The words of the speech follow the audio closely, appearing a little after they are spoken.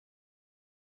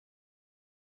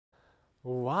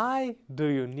Why do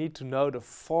you need to know the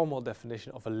formal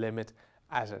definition of a limit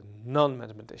as a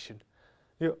non-mathematician?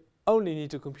 You only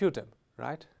need to compute them,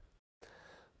 right?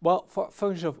 Well, for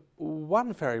functions of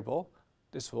one variable,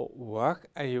 this will work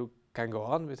and you can go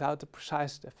on without the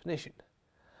precise definition.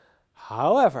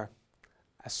 However,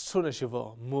 as soon as you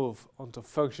will move onto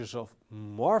functions of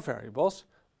more variables,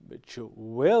 which you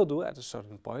will do at a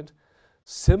certain point,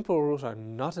 simple rules are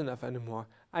not enough anymore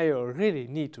and you really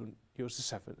need to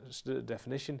use the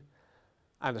definition,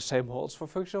 and the same holds for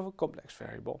functions of a complex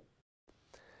variable.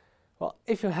 Well,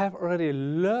 if you have already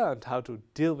learned how to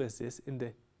deal with this in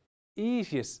the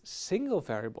easiest single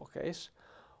variable case,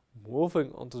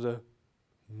 moving on to the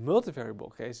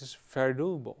multivariable case is very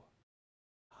doable.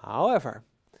 However,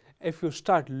 if you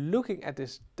start looking at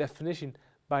this definition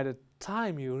by the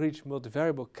time you reach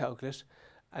multivariable calculus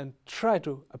and try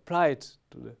to apply it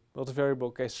to the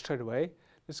multivariable case straight away,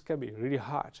 this can be really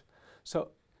hard.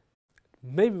 So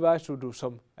it may be wise to do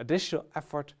some additional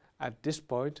effort at this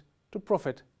point to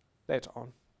profit later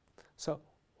on. So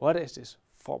what is this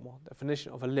formal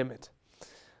definition of a limit?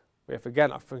 We have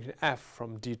again our function f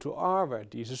from D to R, where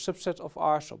D is a subset of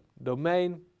R, so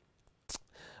domain.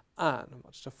 And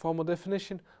what's the formal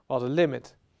definition? Well, the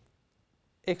limit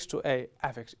x to a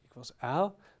fx equals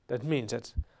L. That means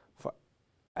that for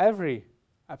every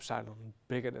epsilon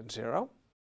bigger than 0,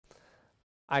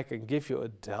 I can give you a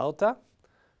delta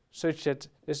such that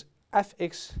this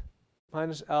fx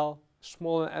minus L is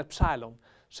smaller than epsilon,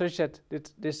 such that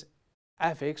this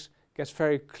fx gets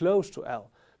very close to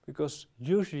L, because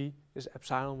usually this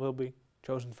epsilon will be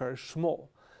chosen very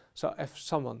small. So if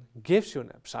someone gives you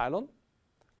an epsilon,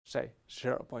 say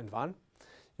 0.1,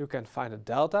 you can find a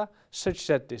delta such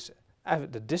that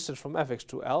the distance from fx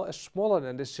to L is smaller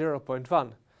than this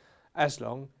 0.1, as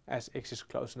long as x is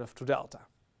close enough to delta.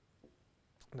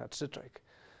 That's the trick.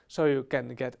 So you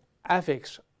can get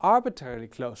fx arbitrarily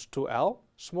close to L,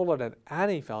 smaller than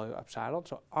any value epsilon,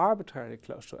 so arbitrarily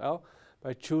close to L,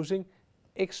 by choosing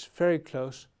x very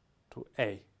close to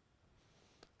a.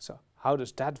 So how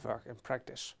does that work in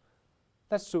practice?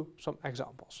 Let's do some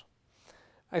examples.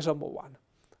 Example 1.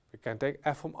 We can take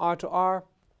f from R to R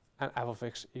and f of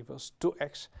x equals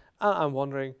 2x. And I'm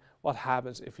wondering what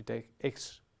happens if we take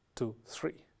x to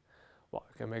 3. Well,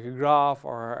 you can make a graph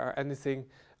or anything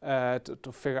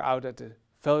to figure out that the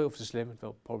value of this limit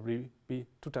will probably be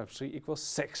 2 times 3 equals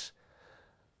 6.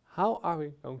 How are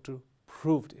we going to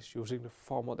prove this using the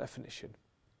formal definition?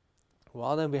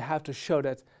 Well, then we have to show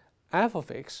that f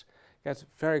of x gets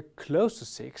very close to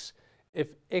 6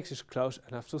 if x is close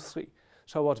enough to 3.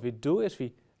 So what we do is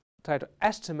we try to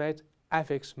estimate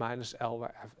fx minus L,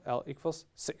 where L equals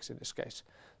 6 in this case.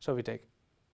 So we take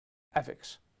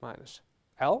fx minus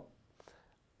L,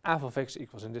 f of x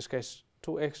equals in this case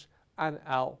 2x, and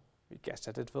L, we guess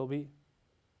that it will be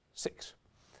 6.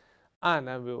 And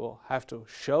then we will have to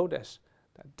show this,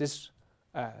 that this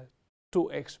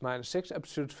 2x minus 6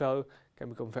 absolute value can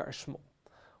become very small.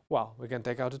 Well, we can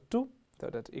take out a 2, so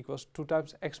that equals 2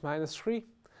 times x minus 3.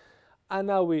 And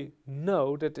now we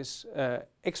know that this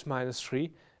x minus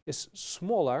 3 is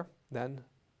smaller than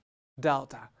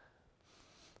delta.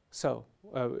 So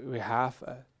we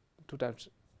have 2 times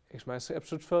x minus 3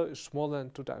 absolute value is smaller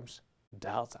than 2 times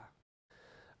delta.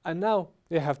 And now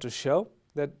you have to show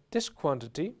that this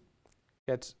quantity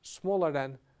gets smaller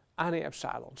than any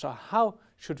epsilon. So how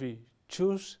should we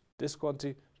choose this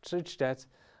quantity such that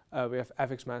we have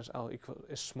fx minus L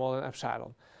is smaller than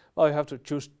epsilon? Well, you have to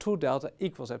choose 2 delta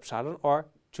equals epsilon, or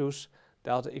choose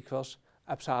delta equals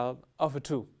epsilon over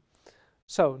 2.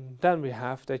 So then we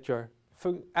have that your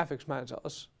fx minus L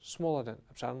is smaller than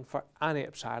epsilon for any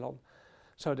epsilon.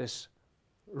 So this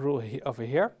rule over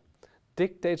here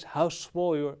dictates how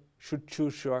small you should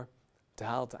choose your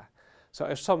delta. So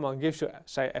if someone gives you,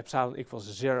 say, epsilon equals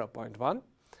 0.1,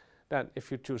 then if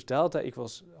you choose delta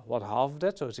equals 1/2 of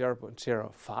that, so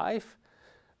 0.05,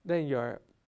 then you're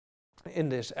in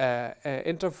this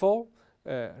interval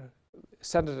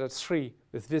centered at 3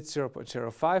 with width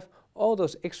 0.05, all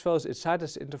those x values inside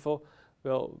this interval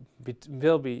will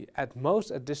be at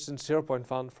most at distance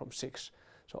 0.1 from 6.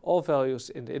 So all values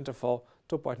in the interval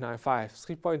 2.95,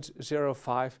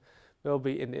 3.05 will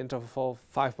be in the interval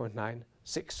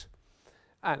 5.96.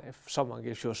 And if someone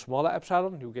gives you a smaller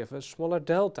epsilon, you give a smaller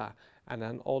delta, and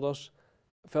then all those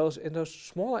values in those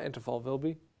smaller interval will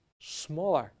be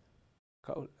smaller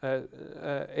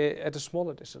at a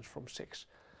smaller distance from 6.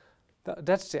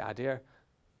 That's the idea.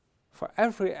 For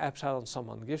every epsilon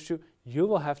someone gives you, you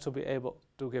will have to be able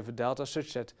to give a delta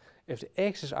such that if the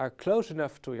x's are close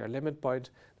enough to your limit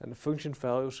point, then the function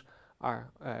values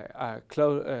are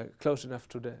close enough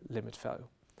to the limit value.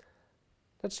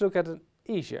 Let's look at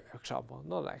easier example,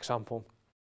 another example.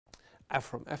 F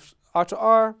from R to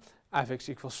R, fx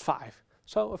equals 5.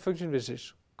 So a function which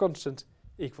is constant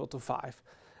equal to 5.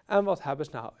 And what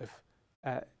happens now if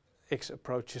x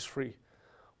approaches 3?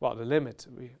 Well, the limit,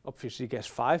 we obviously guess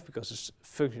 5 because this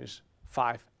function is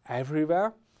 5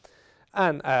 everywhere.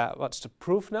 And what's the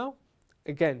proof now?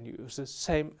 Again, you use the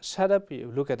same setup.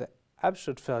 You look at the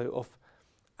absolute value of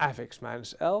fx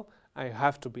minus L, and you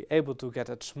have to be able to get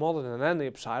it smaller than any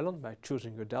epsilon by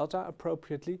choosing your delta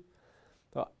appropriately.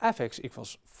 So fx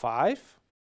equals 5,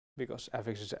 because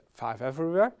fx is 5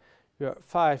 everywhere. Your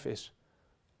 5 is,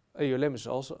 your limit is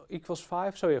also equals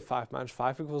 5, so your 5 minus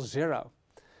 5 equals 0.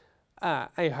 And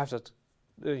you have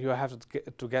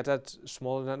to get that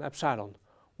smaller than epsilon.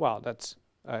 Well, that's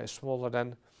smaller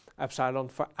than epsilon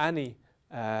for any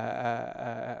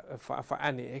for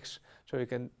any x, so you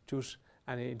can choose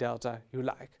any delta you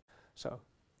like. So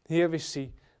here we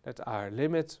see that our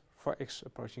limit for x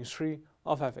approaching 3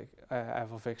 of f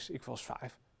of x equals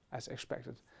 5, as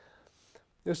expected.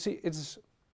 You see, it's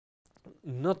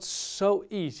not so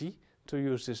easy to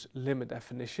use this limit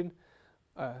definition.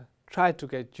 Try to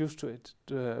get used to it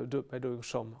by doing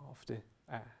some of the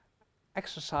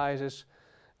exercises,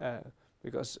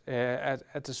 because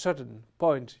at a certain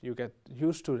point you get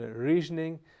used to the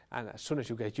reasoning, and as soon as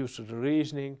you get used to the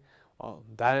reasoning, well,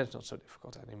 then it's not so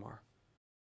difficult anymore.